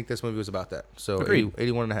didn't think this movie was about that. So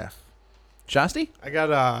 81 and a half. Shasti? I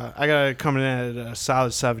got it coming in at a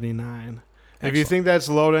solid 79. If you think that's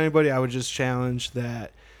low to anybody, I would just challenge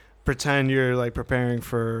that. Pretend you're like preparing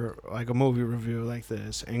for like a movie review like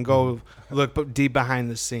this, and go look deep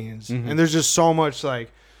behind the scenes. And there's just so much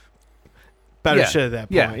like better shit at that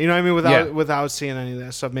point. Yeah. You know what I mean? Without seeing any of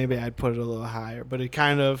that stuff, maybe I'd put it a little higher. But it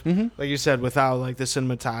kind of, like you said, without like the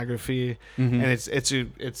cinematography, and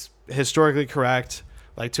it's historically correct,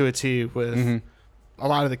 like to a T with a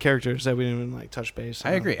lot of the characters that we didn't even like touch base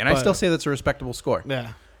on. I agree, and I still say that's a respectable score.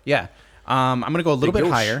 Yeah. I'm going to go a little bit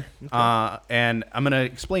higher, and I'm going to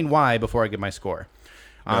explain why before I give my score.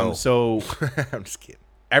 So I'm just kidding.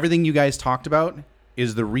 Everything you guys talked about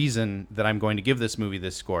is the reason that I'm going to give this movie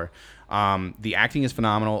this score. The acting is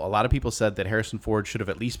phenomenal. A lot of people said that Harrison Ford should have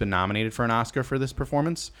at least been nominated for an Oscar for this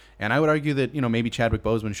performance, and I would argue that maybe Chadwick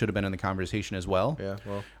Boseman should have been in the conversation as well. Yeah,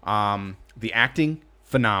 well. The acting,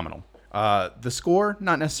 phenomenal. The score,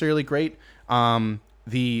 not necessarily great.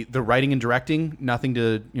 The writing and directing, nothing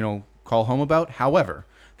to call home about. However,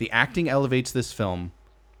 the acting elevates this film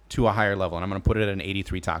to a higher level, and I'm going to put it at an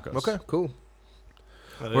 83 tacos. Okay, cool.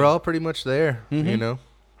 We're all pretty much there,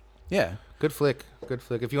 Yeah. Good flick. Good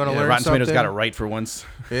flick. If you want to learn Rotten something, Tomatoes got it right for once.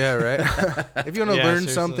 Yeah, right. If you want to learn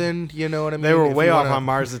something, you know what I mean. They were way off wanna... on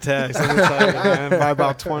Mars Attacks by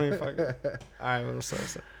about 20. All right, what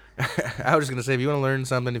else? I was just gonna say, if you want to learn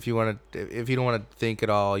something, if you don't want to think at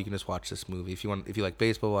all, you can just watch this movie. If you like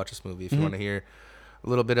baseball, watch this movie. If you want to hear a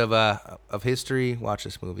little bit of history, watch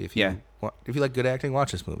this movie. If you like good acting,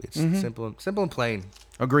 watch this movie. It's simple and plain.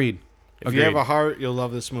 Agreed. If you have a heart, you'll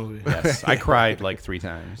love this movie. Yes, I cried like 3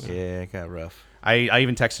 times. Yeah, it got rough. I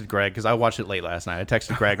even texted Greg because I watched it late last night. I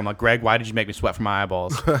texted Greg. I'm like, Greg, why did you make me sweat from my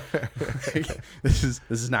eyeballs? This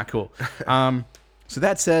is not cool. So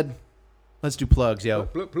that said, let's do plugs, yo.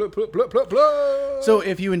 Plug. So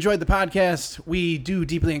if you enjoyed the podcast, we do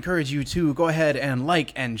deeply encourage you to go ahead and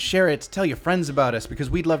like and share it. Tell your friends about us because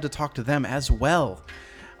we'd love to talk to them as well.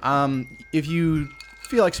 If you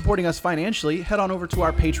feel like supporting us financially, head on over to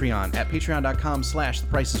our Patreon at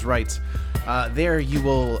patreon.com/thepriceisright. There you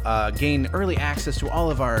will gain early access to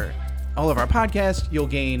all of our podcasts. You'll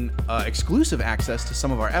gain exclusive access to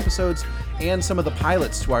some of our episodes and some of the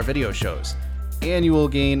pilots to our video shows. And you will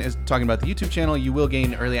gain, as talking about the YouTube channel, you will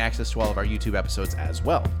gain early access to all of our YouTube episodes as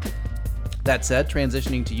well. That said,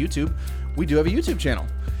 transitioning to YouTube, we do have a YouTube channel.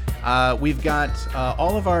 We've got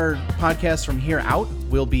all of our podcasts from here out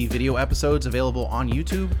will be video episodes available on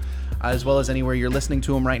YouTube, as well as anywhere you're listening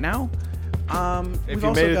to them right now. If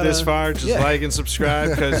you made it this far, just like and subscribe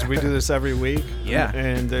because we do this every week. Yeah.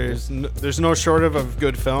 And there's no shortage of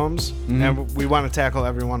good films, and we want to tackle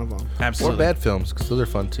every one of them. Absolutely. Or bad films because those are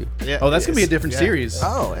fun too. Yeah. Oh, that's going to be a different series.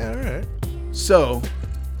 Oh, yeah, all right. So,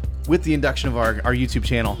 with the induction of our YouTube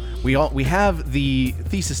channel, we have the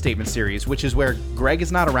thesis statement series, which is where Greg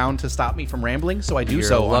is not around to stop me from rambling, so I do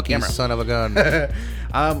so on lucky camera. Son of a gun.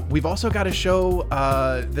 We've also got a show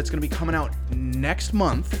that's going to be coming out next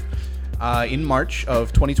month, in March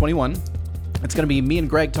of 2021. It's going to be me and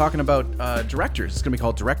Greg talking about directors. It's going to be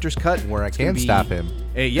called Director's Cut. Where I can stop him.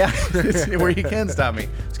 Yeah, where you can stop me.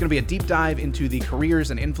 It's going to be a deep dive into the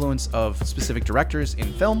careers and influence of specific directors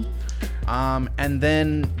in film. And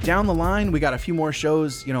then down the line, we got a few more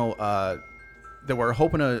shows, that we're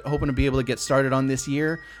hoping to be able to get started on this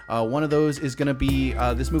year. One of those is going to be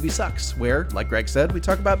This Movie Sucks, where, like Greg said, we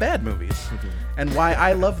talk about bad movies and why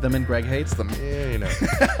I love them and Greg hates them. Yeah,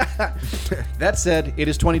 That said, it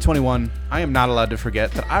is 2021. I am not allowed to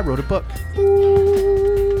forget that I wrote a book.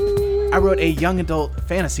 I wrote a young adult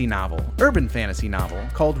fantasy novel, urban fantasy novel,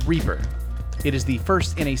 called Reaper. It is the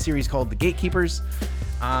first in a series called The Gatekeepers.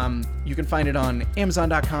 You can find it on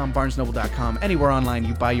Amazon.com, BarnesNoble.com, anywhere online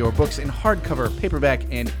you buy your books in hardcover, paperback,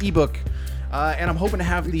 and ebook. And I'm hoping to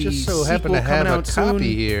have the just so happen sequel to have coming a out copy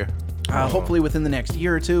soon. here. Hopefully within the next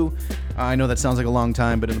year or two. I know that sounds like a long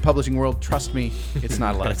time, but in the publishing world, trust me, it's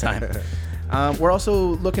not a lot of time. We're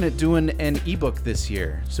also looking at doing an ebook this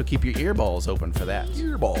year, so keep your earballs open for that.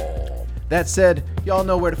 Earball. That said, y'all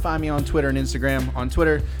know where to find me on Twitter and Instagram. On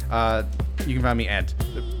Twitter, you can find me at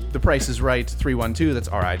The Price is Right 312. That's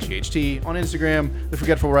RIGHT. On Instagram, The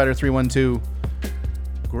Forgetful Writer 312.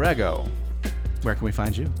 Grego, where can we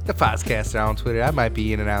find you? The Fozcaster on Twitter. I might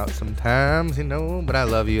be in and out sometimes, but I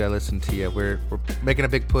love you. I listen to you. We're making a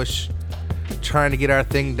big push, trying to get our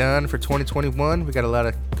thing done for 2021. We got a lot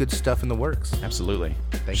of good stuff in the works. Absolutely.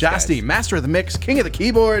 Thanks, Shasti, guys. Master of the Mix, King of the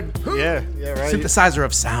Keyboard. Yeah, right. Synthesizer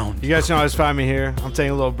of sound. You guys can always find me here. I'm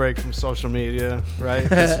taking a little break from social media, right?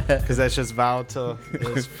 Because that's just volatile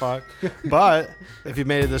as fuck. But if you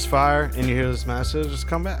made it this far and you hear this message, just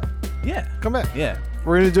come back. Yeah. Come back. Yeah.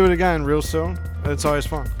 We're going to do it again real soon. It's always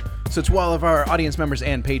fun. So to all of our audience members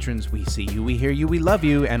and patrons, we see you, we hear you, we love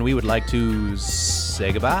you, and we would like to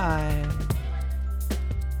say goodbye.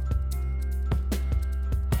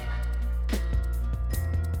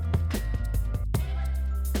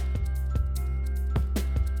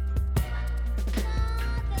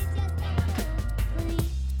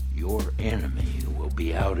 Your enemy will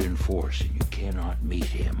be out in force, and you cannot meet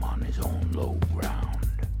him on his own low ground.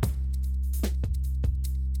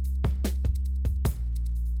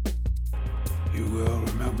 You will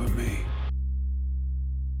remember me.